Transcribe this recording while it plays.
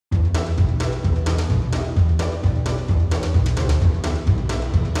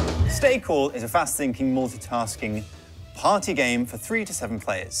Stay Cool is a fast-thinking, multitasking party game for 3 to 7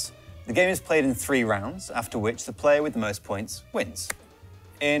 players. The game is played in 3 rounds, after which the player with the most points wins.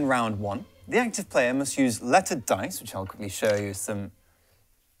 In round 1, the active player must use lettered dice, which I'll quickly show you some...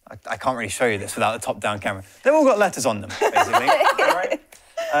 I can't really show you this without the top-down camera. They've all got letters on them, basically. All right.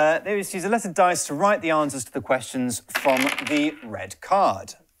 They use a lettered dice to write the answers to the questions from the red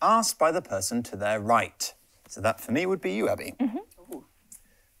card, asked by the person to their right. So that, for me, would be you, Abby.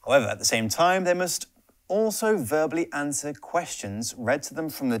 However, at the same time, they must also verbally answer questions read to them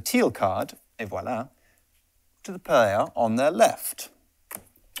from the teal card, et voilà, to the player on their left.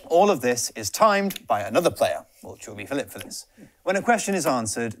 All of this is timed by another player, which will be Philip for this. When a question is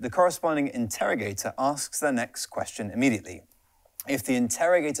answered, the corresponding interrogator asks their next question immediately. If the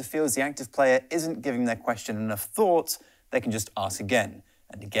interrogator feels the active player isn't giving their question enough thought, they can just ask again,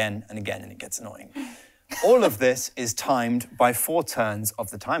 and again, and again, and it gets annoying. All of this is timed by 4 turns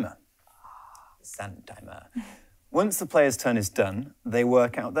of the timer. Sand timer. Once the player's turn is done, they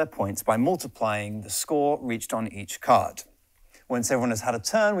work out their points by multiplying the score reached on each card. Once everyone has had a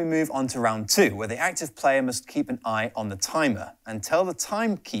turn, we move on to round 2, where the active player must keep an eye on the timer and tell the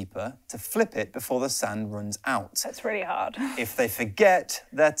timekeeper to flip it before the sand runs out. That's really hard. If they forget,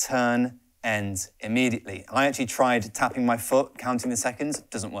 their turn ends immediately. I actually tried tapping my foot, counting the seconds. It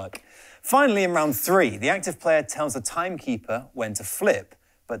doesn't work. Finally, in round 3, the active player tells the timekeeper when to flip,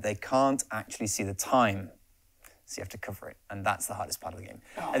 but they can't actually see the time. So you have to cover it, and that's the hardest part of the game.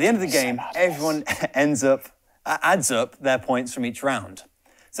 At the end of the game, everyone adds up their points from each round.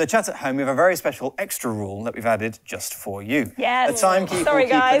 So chat at home, we have a very special extra rule that we've added just for you. Yes. The timekeeper will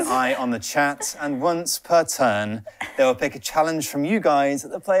keep an eye on the chat, and once per turn, they will pick a challenge from you guys that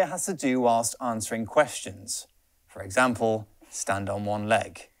the player has to do whilst answering questions. For example, stand on one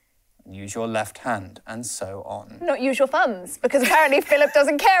leg, use your left hand, and so on. Not use your thumbs, because apparently Philip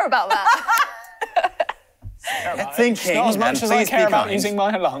doesn't care about that. Thinking, not as much as I care about kind. using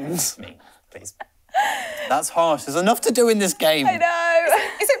my lungs. Me, please. That's harsh. There's enough to do in this game. I know.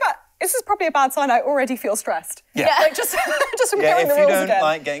 Is it bad? This is probably a bad sign. I already feel stressed. Yeah. Like just from hearing the if rules you don't again.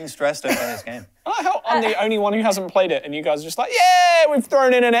 like getting stressed, don't play this game. I'm the only one who hasn't played it, and you guys are just like, yeah, we've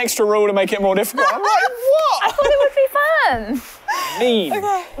thrown in an extra rule to make it more difficult. I'm like, what? I thought it would be fun. Mean.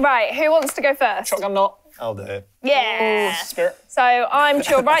 Okay. Right, who wants to go first? Shotgun knot. I'll do it. Yeah. Spirit. So I'm to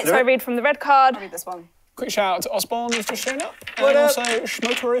your right, so I read from the red card. I'll read this one. Quick shout out to Osborne, who's just shown up. What and up? also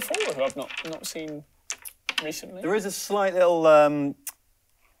Schmotori4, who I've not seen recently. There is a slight little... hang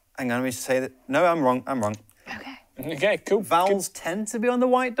on, let me say that... No, I'm wrong. Okay. Okay, cool. Vowels tend to be on the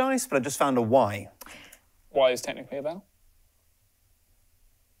white dice, but I just found a Y. Y is technically a vowel.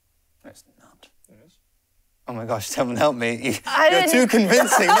 No, it's not. It is. Oh my gosh, someone help me. You're didn't- too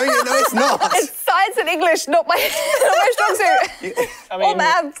convincing. No, it's not. It's science and English, not my strong suit. I mean, Or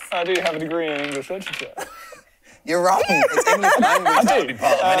maths. I do have a degree in English literature. You're wrong. It's English language that would be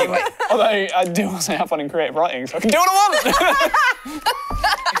part of anyway. Although I do also have fun in creative writing, so I can do what I want.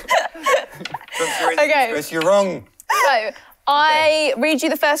 Okay. Chris, you're wrong. So I read you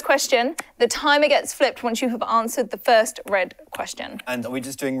the first question. The timer gets flipped once you have answered the first red question. And are we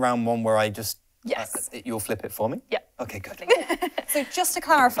just doing round 1 where I just... Yes. You'll flip it for me? Yep. Okay, good. So just to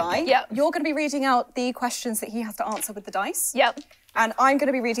clarify, Yep. you're going to be reading out the questions that he has to answer with the dice. Yep. And I'm going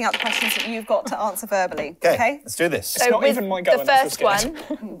to be reading out the questions that you've got to answer verbally. Okay, let's do this. So not with even my go the unless first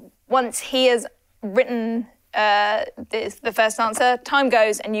we're one, once he has written the first answer, time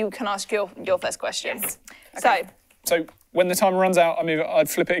goes and you can ask your first question. Yes. Okay. So when the timer runs out, I'd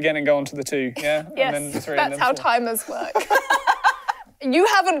flip it again and go on to the 2, yeah? Yes, And then the 3, that's and then how 4. timers work. You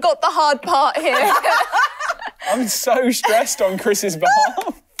haven't got the hard part here. I'm so stressed on Chris's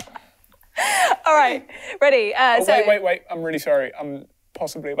behalf. All right, ready? Wait, I'm really sorry. I'm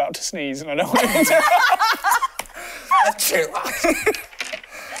possibly about to sneeze and I don't want to.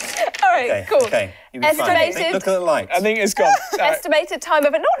 All right, cool. Okay, you'll be fine. Estimated. Look at the lights. I think it's gone. Estimated time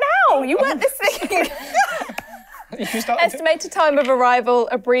of it. Not now. You weren't listening. You started to- Estimated time of arrival.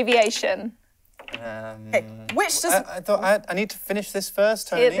 Abbreviation. Which does... I thought I need to finish this first,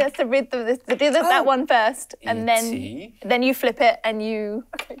 Tony. You have to read that one first, and E.T. then you flip it and you.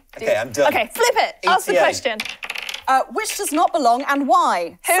 Okay, I'm done. Okay, flip it. Ask the ETA. question. which does not belong and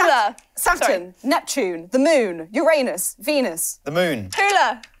why? Hula. Saturn, Neptune, the Moon, Uranus, Venus. The moon.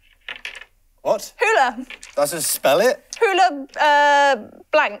 Hula. What? Hula. Does it spell it? Hula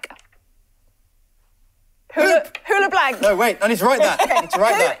blank. Hula blank. No, wait, I need to write that. I need to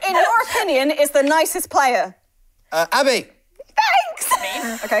write that. In your opinion, is the nicest player? Abby.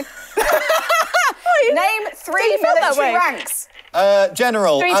 Thanks. Okay. Name three Did you feel that military way? ranks.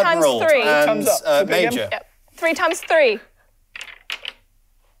 General, Three times admiral, three. and Thumbs up. major. Yep. 3 times 3.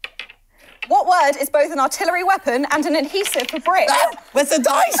 What word is both an artillery weapon and an adhesive for bricks? Where's the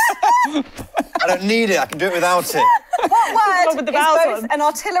dice? I don't need it. I can do it without it. What word with the is vowels both on. an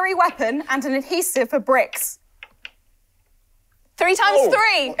artillery weapon and an adhesive for bricks? 3 times 3.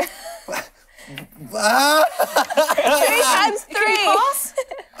 3 times 3. Pass?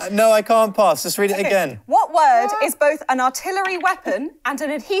 No, I can't pass. Just read it again. What word is both an artillery weapon and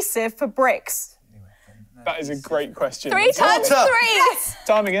an adhesive for bricks? That is a great question. 3 times 3. Water. Yes.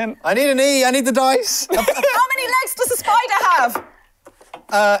 Time again. I need an E. I need the dice. How many legs does a spider have?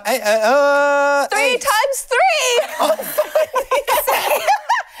 3 times 3.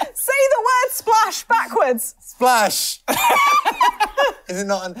 Say the word splash backwards. Splash. Is it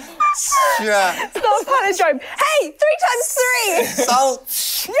not an... Yeah. It's not a palindrome. Hey, 3 times 3.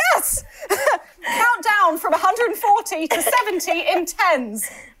 Salt. Yes. Count down from 140 to 70 in tens.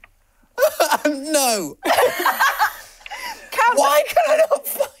 No. Count Why can I not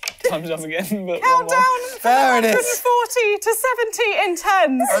find it? Time's up again. But Count down from There it is. 140 to 70 in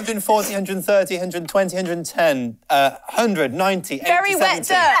tens. 140, 130, 120, 110, 100, 90, 80, Very wet 70.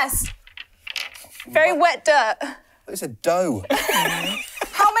 dirt. Yes. Very wet dirt. It's a dough.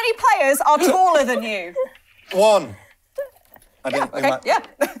 How many players are taller than you? 1. I didn't think that. Yeah.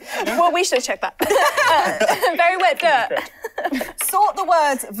 Well, we should have checked that. Very wet dirt. Sort the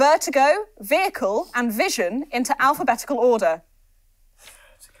words vertigo, vehicle, and vision into alphabetical order.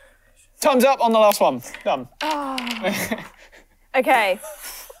 Time's up on the last one. Done. Okay.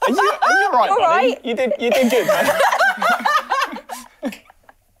 Are you all right, All buddy? right. You did good, man.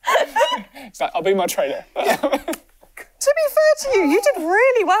 It's like, I'll be my trader. To be fair to you, you did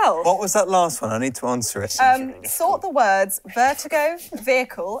really well. What was that last one? I need to answer it. Sort the words vertigo,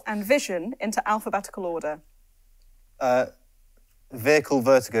 vehicle, and vision into alphabetical order. Vehicle,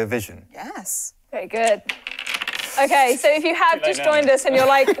 vertigo, vision. Yes. Very good. Okay, so if you have just joined us and you're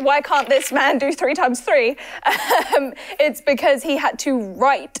like, why can't this man do 3 times 3? It's because he had to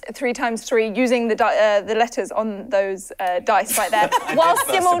write 3 times 3 using the letters on those dice right there, while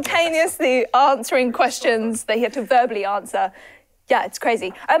simultaneously answering questions that he had to verbally answer. Yeah, it's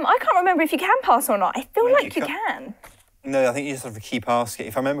crazy. I can't remember if you can pass or not. I feel like you can. No, I think you just have to keep asking.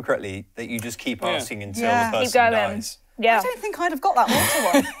 If I remember correctly, that you just keep asking until Yeah. the Keep person going. dies. Yeah. I don't think I'd have got that water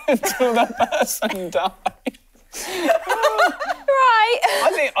one. Until that person dies. Right.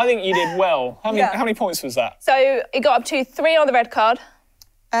 I think you did well. How many points was that? So it got up to 3 on the red card.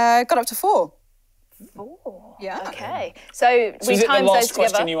 Got up to 4. 4. Yeah. Okay. So So we is it the times those last together.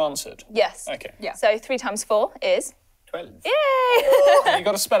 question you answered? Yes. Okay. Yeah. So 3 times 4 is 12. yay. You've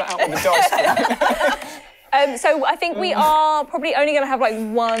got to spell it out with the dice. So I think we are probably only going to have like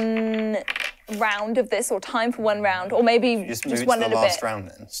 1 round of this, or time for 1 round, or maybe Just just move one to the little last bit. round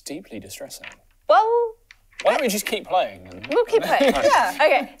then. It's deeply distressing. Well, Why don't we just keep playing? And... we'll keep playing. Yeah.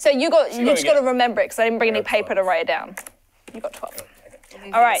 Okay. So you just got to again. remember it because I didn't bring any paper to write it down. You got 12.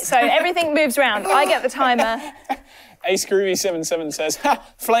 All right. So everything moves around. I get the timer. A Screwy77 says, ha,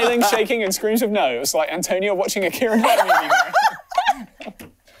 flailing, shaking, and screams of no. It's like Antonia watching a Kieran movie.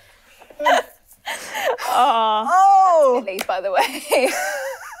 Oh! Please, by the way.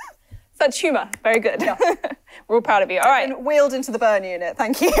 Such humour. Very good. We're all proud of you. All right. And wheeled into the burn unit.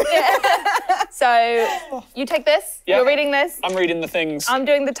 Thank you. So you take this. Yeah. You're reading this. I'm reading the things. I'm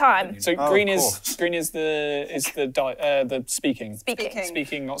doing the time. So Oh, green of is course. the speaking. Speaking.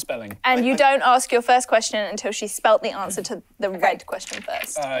 Speaking, not spelling. And you don't ask your first question until she spelt the answer to the red question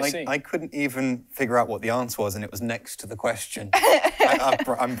first. I see. I couldn't even figure out what the answer was, and it was next to the question.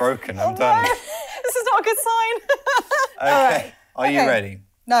 I'm broken. I'm done. This is not a good sign. Okay. Are you Okay. ready?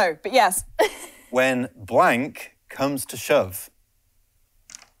 No, but yes. When blank comes to shove.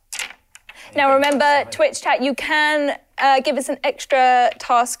 Now remember, Twitch chat, you can give us an extra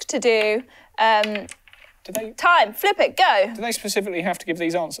task to do. Do they Flip it, go. do they specifically have to give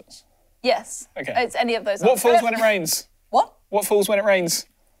these answers? Yes. Okay. It's any of those What answers. falls when it rains? What? What falls when it rains?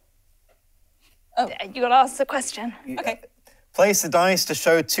 You got to ask the question. Okay. Place the dice to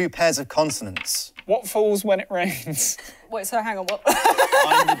show 2 pairs of consonants. What falls when it rains? Wait, so hang on, what?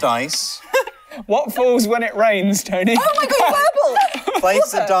 Find the dice. What falls when it rains, Tony? Oh my god, verbal!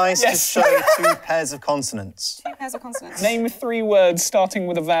 Place the dice Yes. to show 2 pairs of consonants. 2 pairs of consonants. Name 3 words starting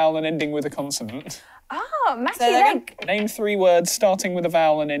with a vowel and ending with a consonant. Ah, Matty Say that Leg. Name 3 words starting with a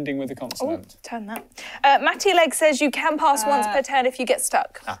vowel and ending with a consonant. Turn that. Matty Leg says you can pass once per turn if you get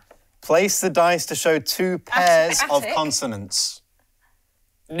stuck. Place the dice to show 2 pairs of Attic. consonants.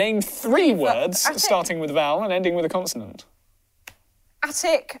 Name 3 words attic. starting with a vowel and ending with a consonant.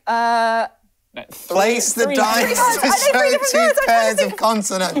 Attic, No, Place the three- dice I to know 3 show different 2 words, I'm trying to pairs think. of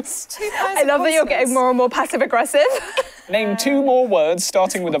consonants. 2 pairs I love that you're getting more and more passive aggressive. Name 2 more words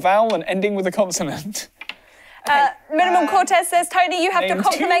starting with a vowel and ending with a consonant. Minimum Cortez says, Tony, you have to Name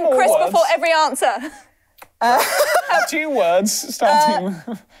compliment 2 more Chris words. before every answer. 2 words starting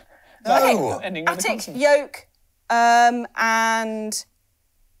with No. ending with a Attic, consonant. yolk, and...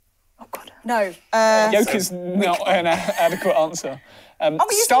 Oh, God. No. Yolk is not an adequate answer. you said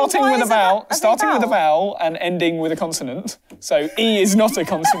Starting Y with a as vowel, as and ending with a consonant. So E is not a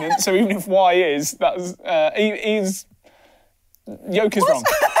consonant. So even if Y is, that's E is. Yolk is wrong.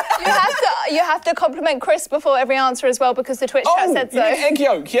 You have to compliment Chris before every answer as well because the Twitch chat said you so. mean egg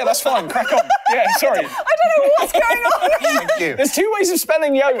yolk? Yeah, that's fine. Crack on. Yeah, sorry. I don't know what's going on. Thank you. There's 2 ways of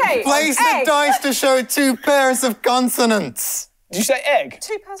spelling yolk. Okay. Place the Egg. dice to show 2 pairs of consonants. Did you say egg?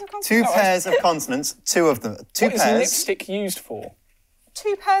 2 pairs of 2 consonants. pairs of consonants, 2 of them. 2 What is pairs. lipstick used for?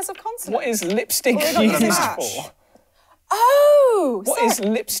 2 pairs of consonants. What is lipstick they're not used gonna match. for? Oh! What is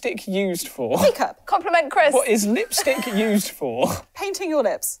lipstick used for? Makeup. Compliment Chris. What is lipstick used for? Painting your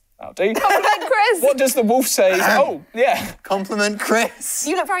lips. That'll do. Compliment Chris. What does the wolf say? Oh, yeah. Compliment Chris.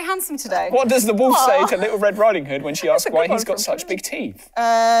 You look very handsome today. What does the wolf say to Little Red Riding Hood when she asks a why good he's one got from such big teeth?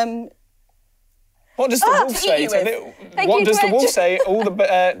 Um, What does the wolf to eat say you to with. Little... Thank What you, does the Twitch. wolf say? All the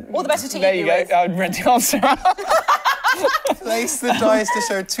better to There eat you you go. with. I read the answer. Place the dice to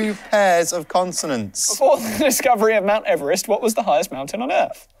show 2 pairs of consonants. Before the discovery of Mount Everest, what was the highest mountain on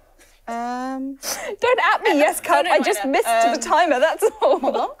Earth? Don't at me, yes, cunt. I just missed the timer, that's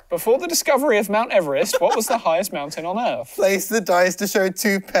all. Before the discovery of Mount Everest, what was the highest mountain on Earth? Place the dice to show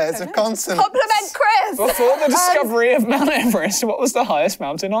 2 pairs of consonants. Compliment Chris. Before the discovery of Mount Everest, what was the highest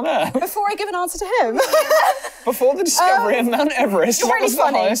mountain on Earth? before I give an answer to him. Before the discovery of Mount Everest, what really was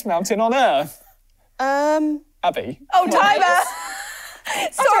funny. the highest mountain on Earth? Abby. Oh, timer.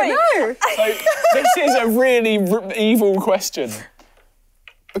 Sorry. No. So, this is a really evil question.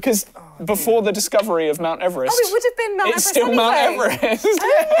 Because before the discovery of Mount Everest, Oh, it would have been Mount it's Everest still Mount anyway. Everest.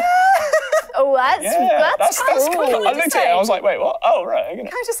 Oh, that's cool. cool. I looked at it, I was like, wait, what? Oh, right. Can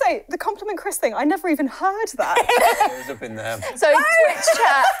I just say, the compliment Chris thing, I never even heard that. It was up in there. So Twitch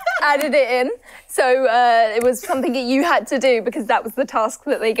chat added it in. So it was something that you had to do because that was the task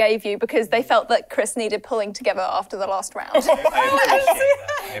that they gave you because they felt that Chris needed pulling together after the last round.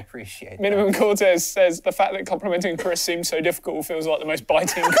 I appreciate that. Minimum Cortez says the fact that complimenting Chris seems so difficult feels like the most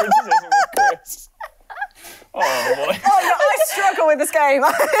biting criticism of Chris. Oh, boy. Oh, no, I struggle with this game.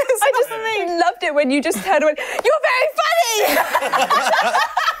 I just loved it when you just turned away. You're very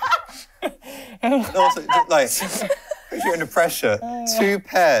funny! Also, like, if you're under pressure, 2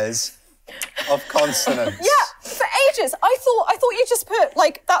 pairs of consonants. Yeah, for ages. I thought you just put,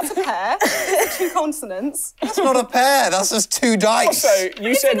 like, that's a pair, 2 consonants. That's not a pair, that's just 2 dice. So,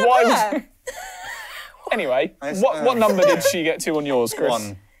 you said a why pair. was... Anyway, I- what number did she get to on yours, Chris?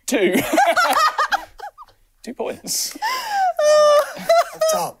 1. 2. 2 points.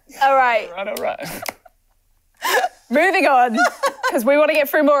 Top. All right, All right. moving on because we want to get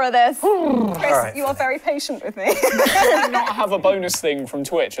through more of this. Chris, right. you are very patient with me. I do not have a bonus thing from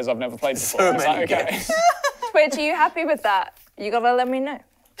Twitch as I've never played before. So Is that many okay? Twitch, are you happy with that? You gotta let me know.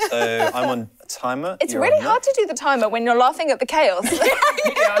 So I'm on a timer. It's you're really on hard to do the timer when you're laughing at the chaos.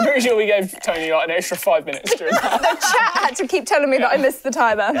 Yeah, I'm pretty sure we gave Tony like an extra 5 minutes during that. The chat had to keep telling me that I missed the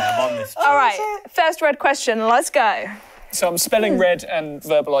timer. I'm on this. All right, first red question, let's go. So I'm spelling red and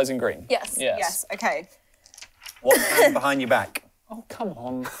verbalising green. Yes. Yes, okay. What hand behind your back? Oh, come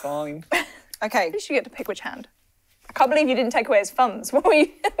on, fine. Okay. You should get to pick which hand. I can't believe you didn't take away his thumbs. What were you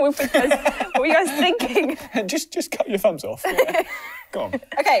guys thinking? just cut your thumbs off. Yeah. Go on.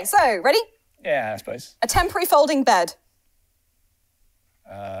 Okay, so, ready? Yeah, I suppose. A temporary folding bed.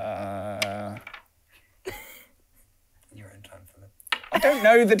 Your own time for that. I don't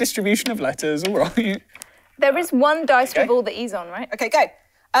know the distribution of letters, all right. There is one dice Okay. with all the E's on, right? Okay, go.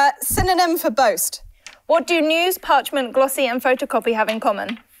 Synonym for boast. What do news, parchment, glossy and photocopy have in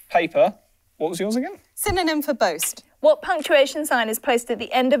common? Paper. What was yours again? Synonym for boast. What punctuation sign is placed at the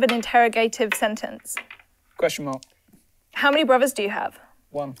end of an interrogative sentence? Question mark. How many brothers do you have?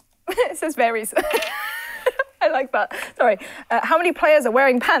 1. It says varies. I like that. Sorry. How many players are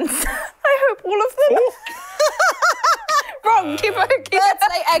wearing pants? I hope all of them. 4. Wrong. Keep it. Let's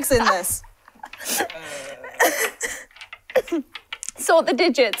lay eggs in this. Sort the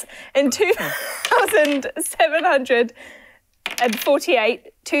digits in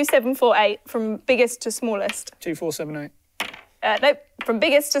 2,748, 2748 from biggest to smallest. 2478. Nope, from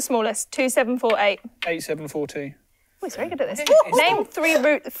biggest to smallest, 2748. 8742. Oh, he's very good at this.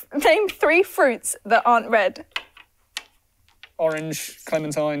 Name three fruits that aren't red. Orange,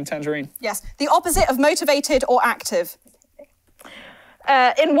 clementine, tangerine. Yes. The opposite of motivated or active.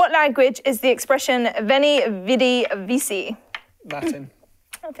 In what language is the expression veni, vidi, vici? Latin.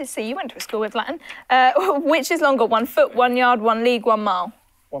 Obviously, you went to a school with Latin. Which is longer, 1 foot, 1 yard, 1 league, 1 mile?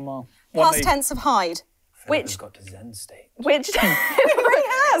 1 mile. Past tense of hide. Which got to Zen state. Which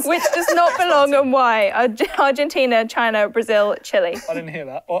which does not belong and why? Argentina, China, Brazil, Chile. I didn't hear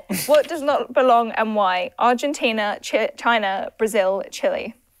that. What? What does not belong and why? Argentina, China, Brazil,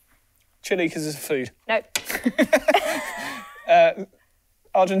 Chile. Chile because it's food. No.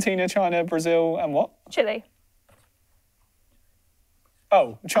 Argentina, China, Brazil, and what? Chile.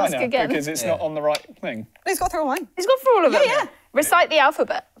 Oh, China, Ask again. because it's not on the right thing. He's got through all mine. He's gone through all of them. Yeah. Recite the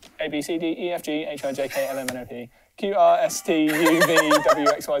alphabet. A, B, C, D, E, F, G, H, I, J, K, L, M, N, O, P, Q, R, S, T, U, V, W,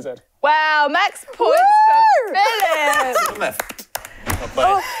 X, Y, Z. Wow, max points for Philip.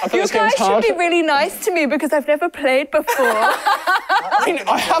 You guys should be really nice to me because I've never played before. I mean,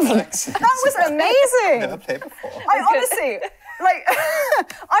 I haven't. That was amazing. Never played before. I honestly, like,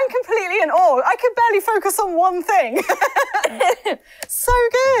 I'm completely in awe. I could barely focus on one thing. So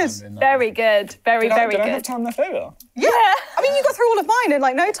good. Very good. Very, very Did I have good. time left over? Yeah. I mean, you got through all of mine in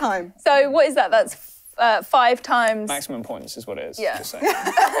like no time. So what is that? That's 5 times. Maximum points is what it is. Yeah. Just saying.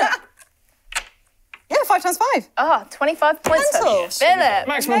 Yeah, 5 times 5. 25 points for Mental. Philip.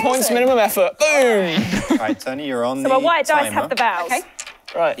 Maximum points, minimum effort. Boom! Right, Tony, you're on So the my white dice timer. have the vowels. Okay.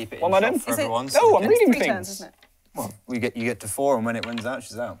 Right, Keep it what am I in doing? for everyone. Oh, I'm reading 3 things. turns, isn't it? Well, you get to 4, and when it runs out,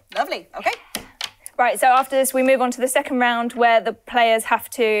 she's out. Lovely. Okay. Right, so after this, we move on to the second round where the players have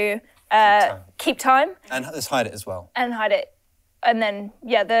to keep time And let's hide it as well. and hide it. And then,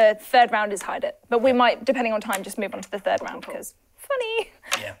 yeah, the third round is hide it. But we might, depending on time, just move on to the third round because funny.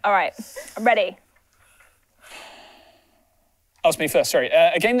 Yeah. All right, I'm ready. Ask me first, sorry.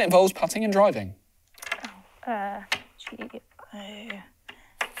 A game that involves putting and driving. G-O-L.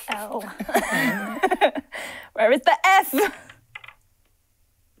 Where is the F?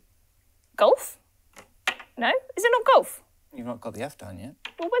 Golf? No? Is it not golf? You've not got the F down yet.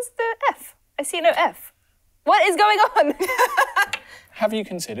 Well, where's the F? I see no F. What is going on? Have you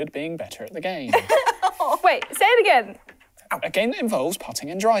considered being better at the game? Wait, say it again. A game that involves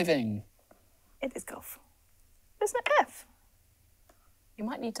putting and driving. It is golf. There's no F. You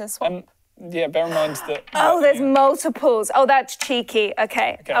might need to swap. Yeah, bear in mind that... Oh, there's multiples. Oh, that's cheeky.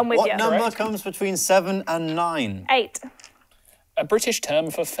 Okay, I'm with What you. number Correct. comes between 7 and 9? 8. A British term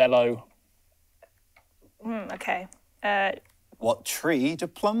for fellow. Okay. What tree do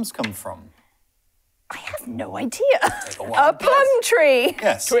plums come from? I have no idea. a A wild plum tree.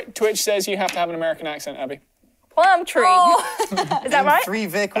 Yes. Twitch says you have to have an American accent, Abby. Plum tree. Is that right? 3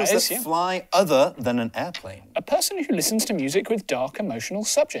 vehicles That that, is, yeah. fly other than an airplane. A person who listens to music with dark emotional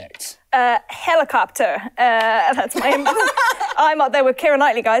subjects. Helicopter. That's my. I'm up there with Keira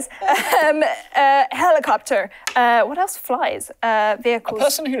Knightley, guys. Helicopter. What else flies? A Vehicles.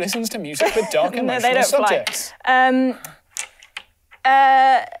 person who listens to music with dark No, emotional they don't fly. subjects.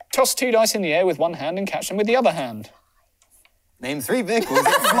 Toss 2 dice in the air with one hand and catch them with the other hand. Name 3 vehicles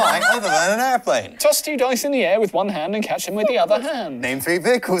that fly other than an airplane. Toss 2 dice in the air with one hand and catch them with the other hand. Name 3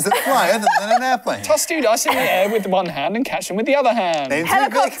 vehicles that fly other than an airplane. Toss 2 dice in the air with one hand and catch them with the other hand. Name 3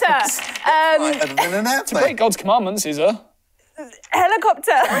 Helicopter. vehicles that fly other than an airplane. Break God's commandments is a...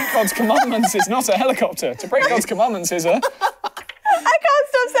 Helicopter. God's commandments is not a helicopter. To break God's commandments is a... I can't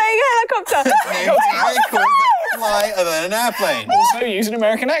stop saying helicopter. Name 3 vehicles that fly other than an airplane. Also use an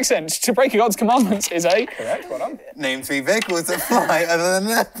American accent. To break God's commandments is a... Correct, well done. Name 3 vehicles that fly other than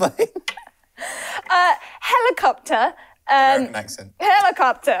an airplane. Helicopter. American accent.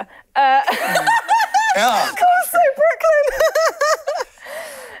 Helicopter. Yeah. Also Brooklyn.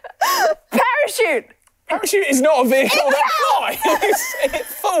 Parachute. Parachute is not a vehicle that flies. It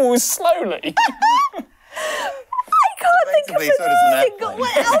falls slowly. I can't think of Effectively, so does an a single. airplane.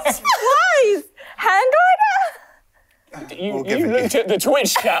 What else flies? Hang glider. You give it looked at the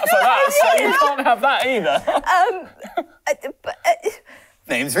Twitch chat for that, so you can't have that either.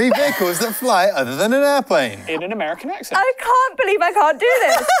 Name 3 vehicles that fly other than an airplane. In an American accent. I can't believe I can't do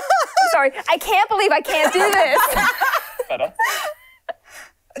this. I'm sorry. I can't believe I can't do this. Better.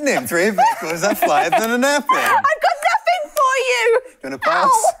 Name 3 vehicles that fly other than an airplane. I've got nothing for you. Do you want to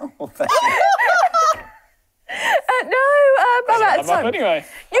pass? Oh, thank you. No, I'm out of I'm up time. anyway.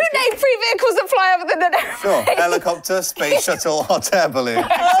 You name 3 vehicles that fly other than an airplane. Sure. Helicopter, space shuttle, hot air balloon.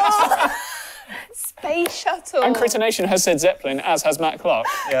 Space shuttle. And Critter Nation has said Zeppelin, as has Matt Clark.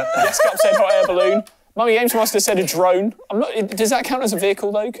 Yeah. Scup said hot air balloon. Mummy Games Master said a drone. Does that count as a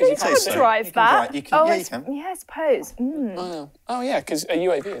vehicle though? Because you can't can't see. drive You can that. drive- you can- yeah, you can. Yeah, I suppose. Oh yeah, because a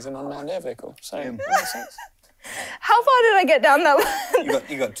UAV is an unmanned air vehicle. So that makes sense. How far did I get down that one?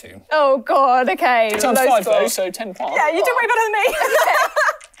 You got 2. Oh, God, okay. Times low 5 score. though, so 10 points. Yeah, you did way better than me.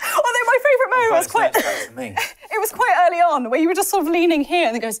 Although my favourite moment was quite... For me. It was quite early on, where you were just sort of leaning here,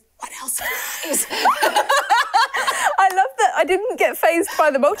 and it goes, what else is... I love that I didn't get phased by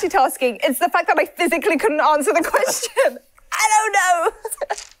the multitasking. It's the fact that I physically couldn't answer the question. I don't know.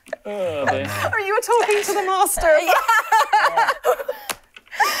 Oh, dear. Oh, you were talking to the master.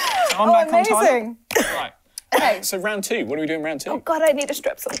 I'm back on time. Amazing. Right. Okay. So round 2. What are we doing round 2? Oh, God, I need a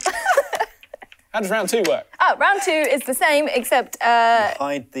strepsil. How does round 2 work? Round 2 is the same, except...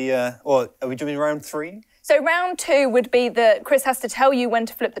 Hide the... or are we doing round 3? So round 2 would be that Chris has to tell you when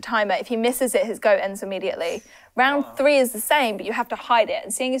to flip the timer. If he misses it, his go ends immediately. Round 3 is the same, but you have to hide it.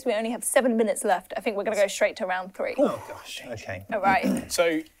 And seeing as we only have 7 minutes left, I think we're going to go straight to round 3. Oh, gosh. OK. All right.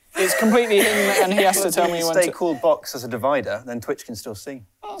 So it's completely hidden and he has to tell me when Stay to... cool box as a divider, then Twitch can still see.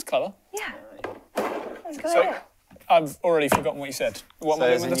 Oh, that's clever. Yeah. That's good. So I've already forgotten what you said. What am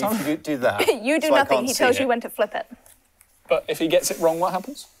I doing with the time? You do that. You do so I nothing. can't He see tells it. you when to flip it. But if he gets it wrong, what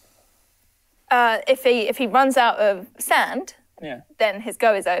happens? If he runs out of sand, Yeah. then his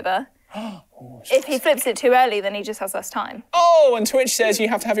go is over. If he flips it too early, then he just has less time. Oh, and Twitch says you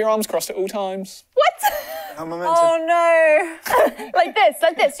have to have your arms crossed at all times. What? How am I meant to... Oh, no. Like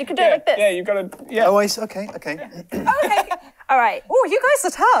this. You can do it like this. Yeah, you've got to... Yeah. Oh, OK. All right. Oh, you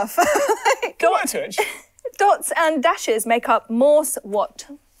guys are tough. Go on, Twitch. Dots and dashes make up Morse what?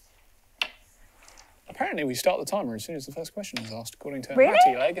 Apparently we start the timer as soon as the first question is asked, according to Really?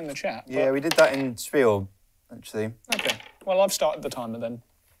 Matty Leg in the chat. Yeah, we did that in Spiel, actually. Okay. Well, I've started the timer then.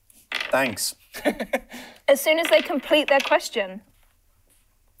 Thanks. As soon as they complete their question.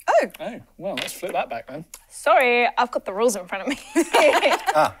 Oh. Oh, well, let's flip that back then. Sorry, I've got the rules in front of me.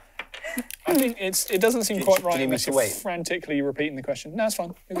 I think it doesn't seem quite do you right need me unless to you're wait? frantically repeating the question. No, it's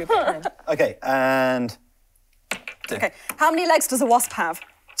fine. You're good. Carry on. OK, and... Okay, how many legs does a wasp have?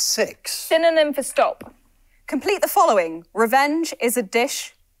 6. Synonym for stop. Complete the following. Revenge is a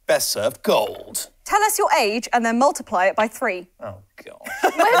dish. Best served gold. Tell us your age and then multiply it by 3. Oh, God.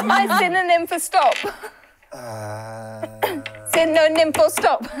 Where's my synonym for stop? Synonym for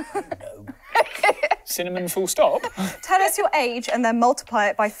stop. Cinnamon full stop. Tell us your age and then multiply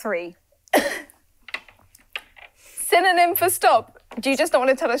it by 3. Synonym for stop. Do you just not want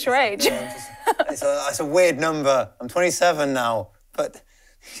to tell us your age? It's a weird number. I'm 27 now, but...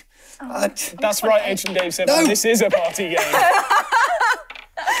 That's right, Ancient Dave said, No. this is a party game.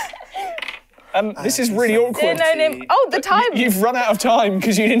 This is really awkward. Synonym. Oh, the time. You've run out of time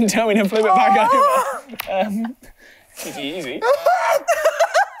because you didn't tell me to flip it back over. Easy.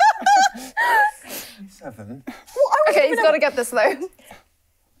 7. Okay, he's got to get this though.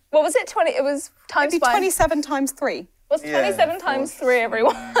 What was it? 20. It was times It'd be 5. 27 times 3. What's 27 times 3?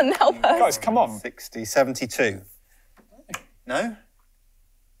 Everyone, help us. Guys, come on. 60, 72. No?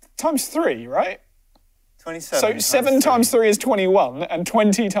 Times 3, right? 27. So 7 times 3 is 21, and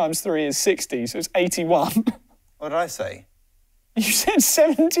 20 times 3 is 60, so it's 81. What did I say? You said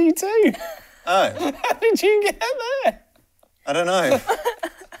 72. Oh, How did you get there? I don't know.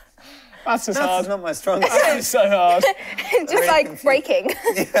 That's just That's hard. not my strongest. It's so hard. Just like breaking.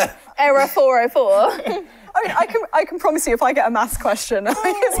 Yeah. Error 404. I mean, I can promise you if I get a maths question,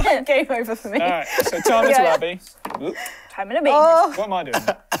 it's like game over for me. All right, so time to Yeah. Abby. Oop, Time in a beat. what am I doing?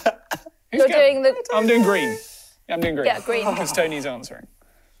 You're doing the. I'm doing green. Yeah, I'm doing green. Yeah, green. Because Tony's answering.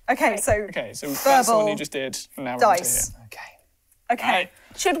 Okay, so Okay, so that's the one you Verbal just did. And now we're on to dice. here. Okay. okay.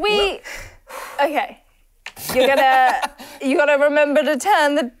 Should we? Okay. You gotta remember to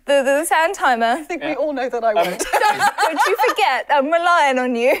turn the sound timer. I think we all know that I won't. Don't you forget, I'm relying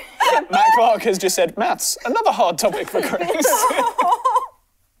on you. Matt Clark has just said maths, another hard topic for Chris.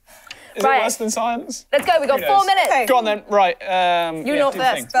 Is Right. it worse than science? Let's go. We got Who 4 knows? minutes. Okay. Go on then. Right. You yeah, not do the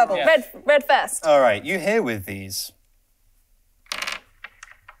first. thing. Verbal. Yeah. Red first. All right, you here with these?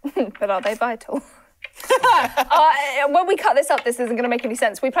 But are they vital? When we cut this up, this isn't going to make any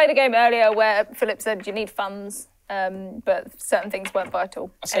sense. We played a game earlier where Philip said you need funds, but certain things weren't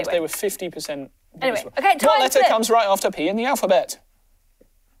vital. I said Anyway. they were 50%. Anyway, okay, time What letter flip. comes right after P in the alphabet?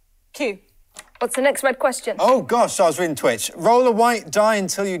 Q. What's the next red question? Oh gosh, I was reading Twitch. Roll a white die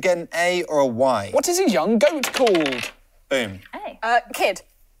until you get an A or a Y. What is a young goat called? Boom. Hey. Kid.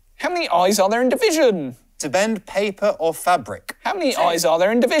 How many eyes are there in division? To bend paper or fabric. How many eyes are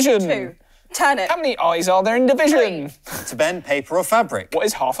there in division? 2. Turnip. How many eyes are there in division? To bend paper or fabric. What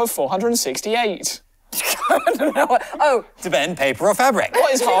is half of 468? Oh, To bend paper or fabric.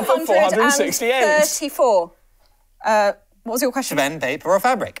 What is half of 468? 34. What was your To question? bend paper or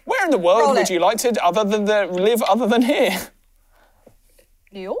fabric. Where in the world Roll would it. you like to live other than here?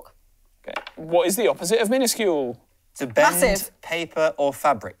 New York. Okay. What is the opposite of minuscule? To bend Massive. paper or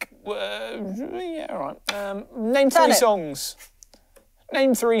fabric. Yeah, all right. Name Turn 3 it. songs.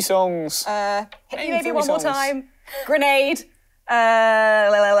 Name 3 songs. Hit me Name maybe 3 one more songs. time. Grenade.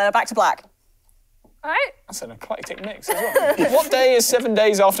 Back to Black. All right. That's an eclectic mix as well. What day is 7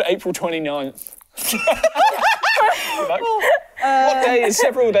 days after April 29th? What day is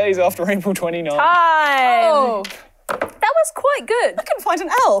several days after April 29th? Time. Oh, That was quite good. I couldn't find an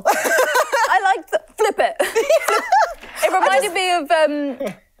L. I liked the flip it. It reminded me of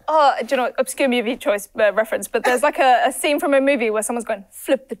do you know what, obscure movie choice reference, but there's like a scene from a movie where someone's going,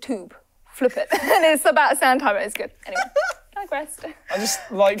 flip the tube, flip it. And it's about a sound timer. It's good. Anyway, digressed. I just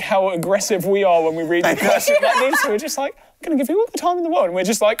like how aggressive we are when we read the question like this. We're just like, I'm going to give you all the time in the world. And we're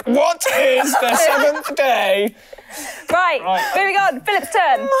just like, what is the 7th day? Right, moving on. Philip's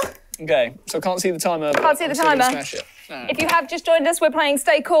turn. Okay, so I can't see the timer. Can't see the I'm still gonna timer. Smash it. No. If you have just joined us, we're playing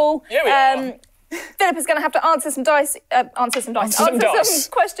Stay Cool. Here we are. Philip is going to have to answer some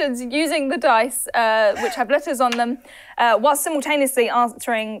questions using the dice, which have letters on them, whilst simultaneously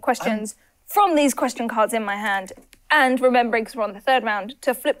answering questions from these question cards in my hand, and remembering, because we're on the 3rd round,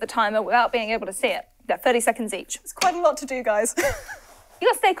 to flip the timer without being able to see it. They're 30 seconds each. It's quite a lot to do, guys. You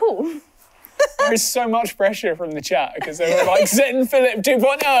got to stay cool. There is so much pressure from the chat because they were like, Zen Philip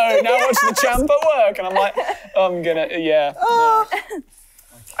 2.0, now watch the champ at work. And I'm like, yeah. No.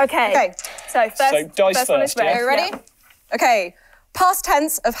 Okay. So first dice one is first, yeah. red. Are you ready? Yeah. Okay. Past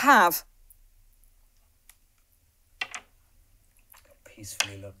tense of have.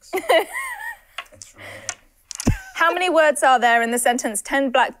 Peacefully looks. That's right. How many words are there in the sentence,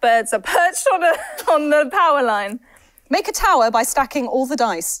 10 blackbirds are perched on the power line? Make a tower by stacking all the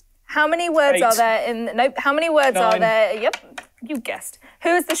dice. How many words 8. are there in... Nope. How many words are 9. there... Yep, you guessed. Who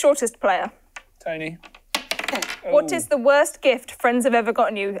is the shortest player? Tony. What is the worst gift friends have ever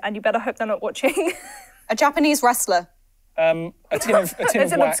gotten you? And you better hope they're not watching. A Japanese wrestler. A tin of It's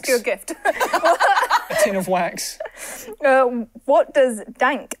an wax. obscure gift. A tin of wax. What does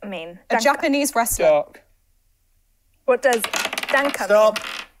dank mean? A Danka. Japanese wrestler. Dark. What does danka Stop.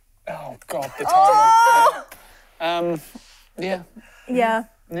 Oh, God, the timer. Yeah. mean? Yeah.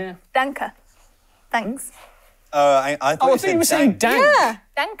 Yeah. Danka. Thanks. I Oh, I thought thought you were saying dank. Yeah.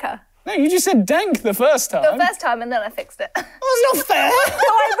 Danka. No, you just said dank the first time. The first time and then I fixed it. That's not fair. So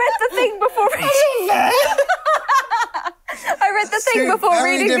I read the thing before reading. I read the thing before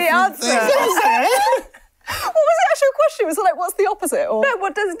reading the answer. What was the actual question? Was it like, what's the opposite? Or No,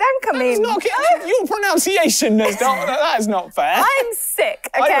 what does danka It's mean? not, your pronunciation is not, that is not fair. I'm sick,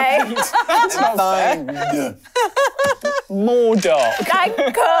 I okay? repeat, that's not fair. fine. More dark.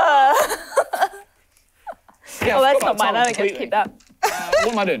 Danka. Yeah, Oh, I that's forgot not mine. I don't get to completely. keep that.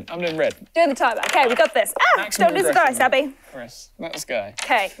 What am I doing? I'm doing red. Doing the timer. Okay, we got this. Maximum Don't lose the dice, aggression. Abby. Chris, let's go.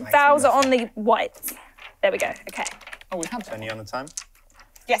 Okay, vowels are on the whites. There we go. Okay. Oh, we've had that Only one. on the time.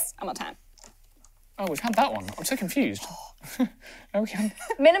 yes, I'm on time. Oh, we've had that one. I'm so confused. No, we can't.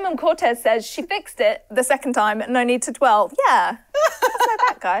 Minimum Cortez says she fixed it the second time. No need to dwell. Yeah. Just like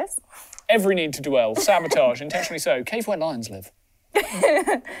that, guys. Every need to dwell. Sabotage, intentionally so. Cave where lions live.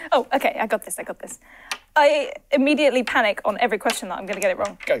 Oh, okay. I got this. I immediately panic on every question that I'm going to get it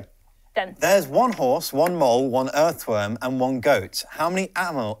wrong. Go. Done. There's 1 horse, 1 mole, 1 earthworm, and 1 goat. How many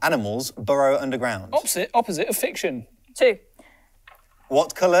animals burrow underground? Opposite of fiction. 2.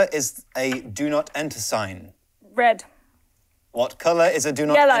 What colour is a do not enter sign? Red. What colour is a do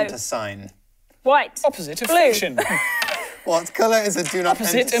not Yellow. enter sign? White. Opposite of Blue. fiction. What colour is a do not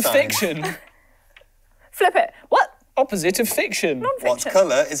Opposite enter of sign? fiction. Flip it. What? Opposite of fiction. What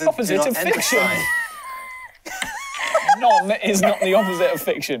colour is a Opposite do not of enter fiction. sign? Non is not the opposite of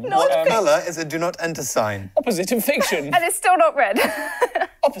fiction. What colour is a do not enter sign? Opposite of fiction. And it's still not red.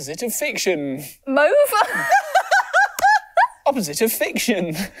 Opposite of fiction. Mauve. Opposite of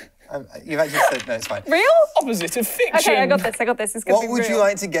fiction. You've actually said no, it's fine. Real? Opposite of fiction. Okay, I got this. It's going What to be would real. you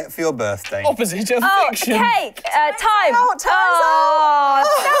like to get for your birthday? Opposite of Oh, fiction. cake. Time. Time's Oh,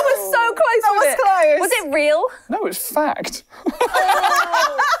 that was so close. That with was it. close. Was it real? No, it's fact.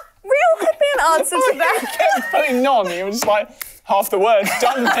 Real could be an answer to that. Kept putting non. You were just like, half the words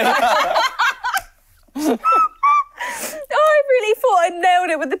done. Oh, I really thought I nailed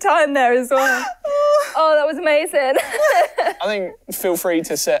it with the time there as well. Oh, that was amazing. I think feel free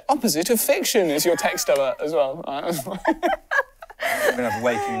to set opposite of fiction as your text alert as well. I'm going to have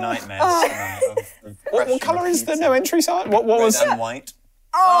waking nightmares. What colour is the no entry sign? What was Red and white.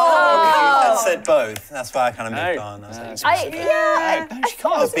 Oh. That said both. That's why I kind of moved No. on. I was like, Yeah. No, she I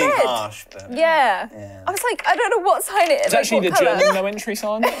can't. was being red. harsh, but Yeah. Yeah. I was like, I don't know what sign it is. It's actually the what colour. German no entry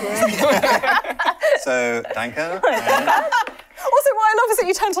sign. so Danka. Also, what I love nervous that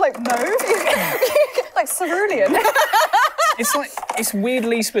you tend to like move? Like cerulean. It's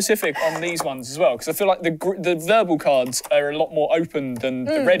weirdly specific on these ones as well, because I feel like the verbal cards are a lot more open than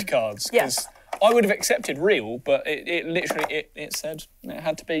the red cards. Because I would have accepted real, but it literally said it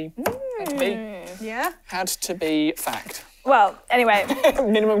had to be. Had to be fact. Well, anyway.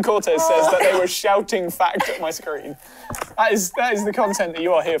 Minimum Cortez says that they were shouting fact at my screen. That is the content that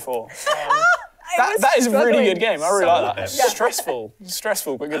you are here for. That is a really good game. I really like that. Yeah.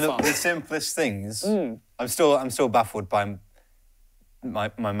 Stressful, but good fun. The simplest things. I'm still baffled by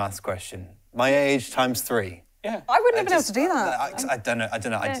my maths question. My age times 3. Yeah. I wouldn't have been able to do that. I don't know.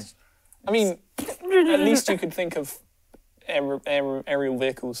 Yeah. I mean, at least you could think of aerial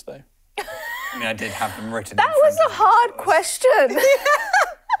vehicles, though. I mean, I did have them written. That was a hard question.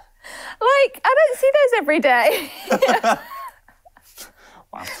 Like, I don't see those every day.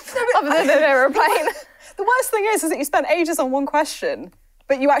 Wow. Other than an aeroplane. The worst thing is that you spent ages on one question,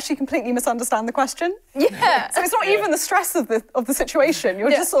 but you actually completely misunderstand the question. Yeah. So it's not even the stress of the situation. You're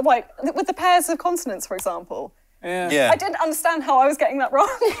just sort of like, with the pairs of consonants, for example. Yeah. I didn't understand how I was getting that wrong.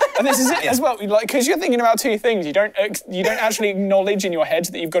 And this is it as well, like, because you're thinking about two things. You don't actually acknowledge in your head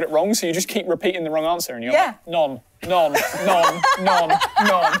that you've got it wrong, so you just keep repeating the wrong answer, and you're like, non.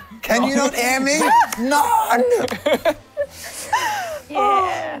 Can you not hear me? Non.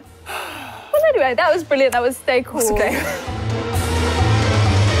 Yeah. Well, anyway, that was brilliant. That was stay cool. Okay.